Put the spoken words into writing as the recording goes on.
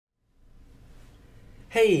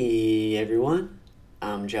Hey everyone,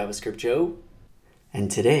 I'm JavaScript Joe,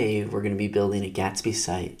 and today we're going to be building a Gatsby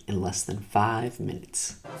site in less than 5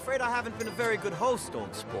 minutes. I'm afraid I haven't been a very good host,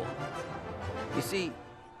 old sport. You see,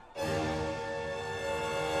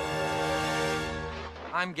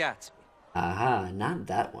 I'm Gatsby. Aha, not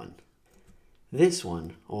that one. This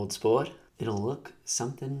one, old sport, it'll look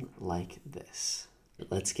something like this.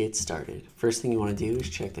 Let's get started. First thing you want to do is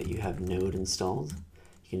check that you have Node installed.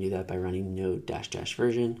 You can do that by running node --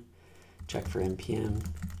 version. Check for npm,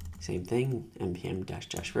 same thing, npm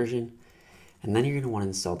 -- version. And then you're going to want to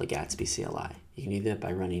install the Gatsby CLI. You can do that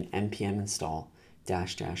by running npm install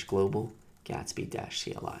 -- global Gatsby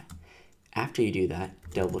CLI. After you do that,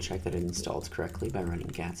 double check that it installs correctly by running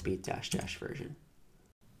Gatsby -- version.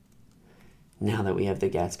 Now that we have the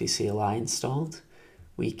Gatsby CLI installed,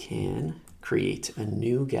 we can create a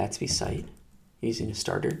new Gatsby site using a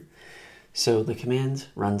starter. So the command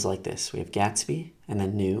runs like this. We have Gatsby and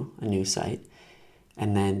then a new site,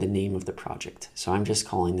 and then the name of the project. So I'm just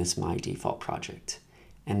calling this my default project,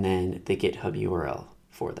 and then the GitHub URL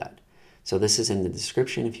for that. So this is in the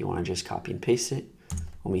description if you want to just copy and paste it.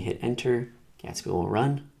 When we hit enter, Gatsby will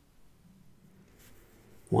run.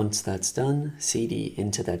 Once that's done, cd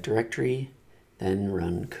into that directory, then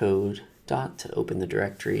run code dot to open the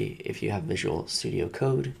directory if you have Visual Studio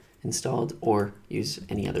Code installed, or use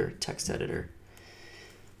any other text editor.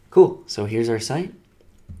 Cool, so here's our site.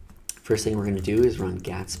 First thing we're going to do is run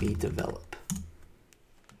Gatsby develop.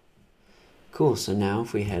 Cool, so now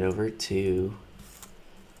if we head over to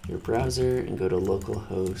your browser and go to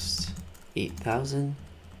localhost 8000,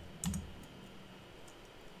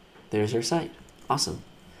 there's our site. Awesome.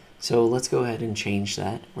 So let's go ahead and change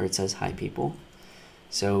that where it says hi people.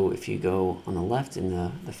 So if you go on the left in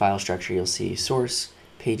the file structure, you'll see source,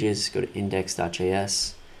 pages, go to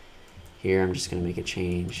index.js. Here I'm just going to make a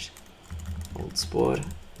change, old sport.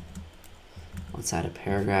 Let's add a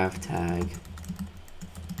paragraph tag.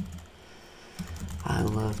 I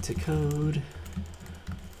love to code.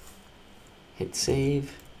 Hit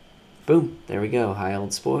save. Boom, there we go. Hi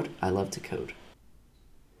old sport, I love to code.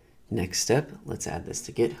 Next step, let's add this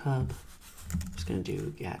to GitHub. I'm just going to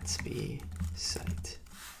do Gatsby site.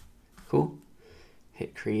 Cool.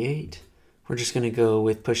 Hit create. We're just going to go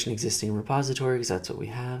with push an existing repository because that's what we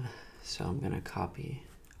have. So I'm going to copy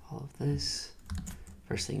all of this.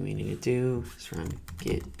 First thing we need to do is run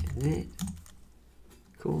git init.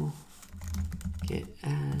 Cool. Git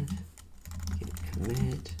add. Git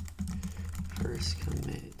commit. First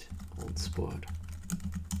commit old sport.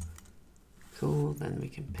 Cool. Then we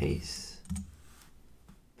can paste.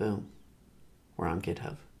 Boom. We're on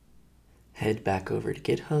GitHub. Head back over to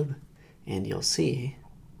GitHub and you'll see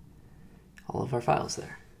all of our files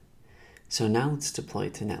there. So now let's deploy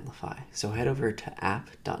it to Netlify. So head over to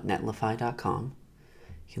app.netlify.com.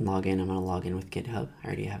 You can log in. I'm going to log in with GitHub. I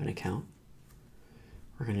already have an account.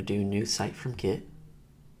 We're going to do new site from Git.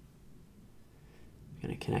 We're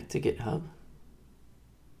going to connect to GitHub.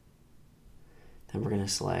 Then we're going to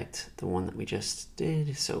select the one that we just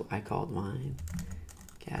did. So I called mine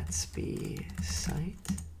Gatsby site.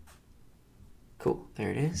 Cool,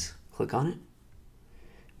 there it is. Click on it.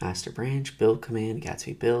 Master branch, build command,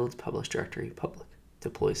 Gatsby build, publish directory, public,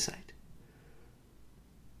 deploy site.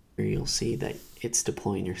 Here you'll see that it's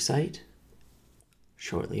deploying your site.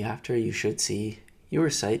 Shortly after, you should see your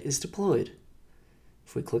site is deployed.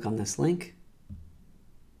 If we click on this link,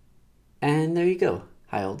 and there you go.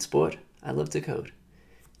 Hi old sport, I love to code.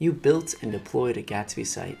 You built and deployed a Gatsby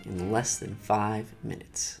site in less than 5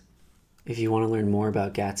 minutes. If you want to learn more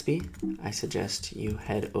about Gatsby, I suggest you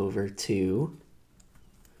head over to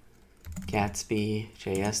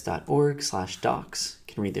Gatsby.js.org/docs.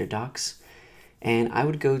 You can read their docs. And I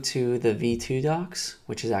would go to the v2 docs,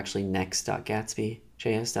 which is actually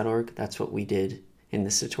next.gatsby.js.org. That's what we did in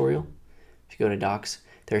this tutorial. If you go to docs,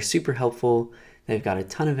 they're super helpful. They've got a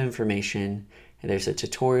ton of information. And there's a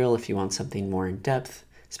tutorial if you want something more in depth,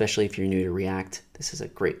 especially if you're new to React. This is a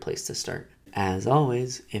great place to start. As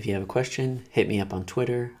always, if you have a question, hit me up on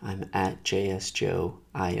Twitter. I'm at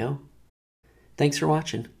JSJoeIO. Thanks for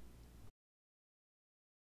watching.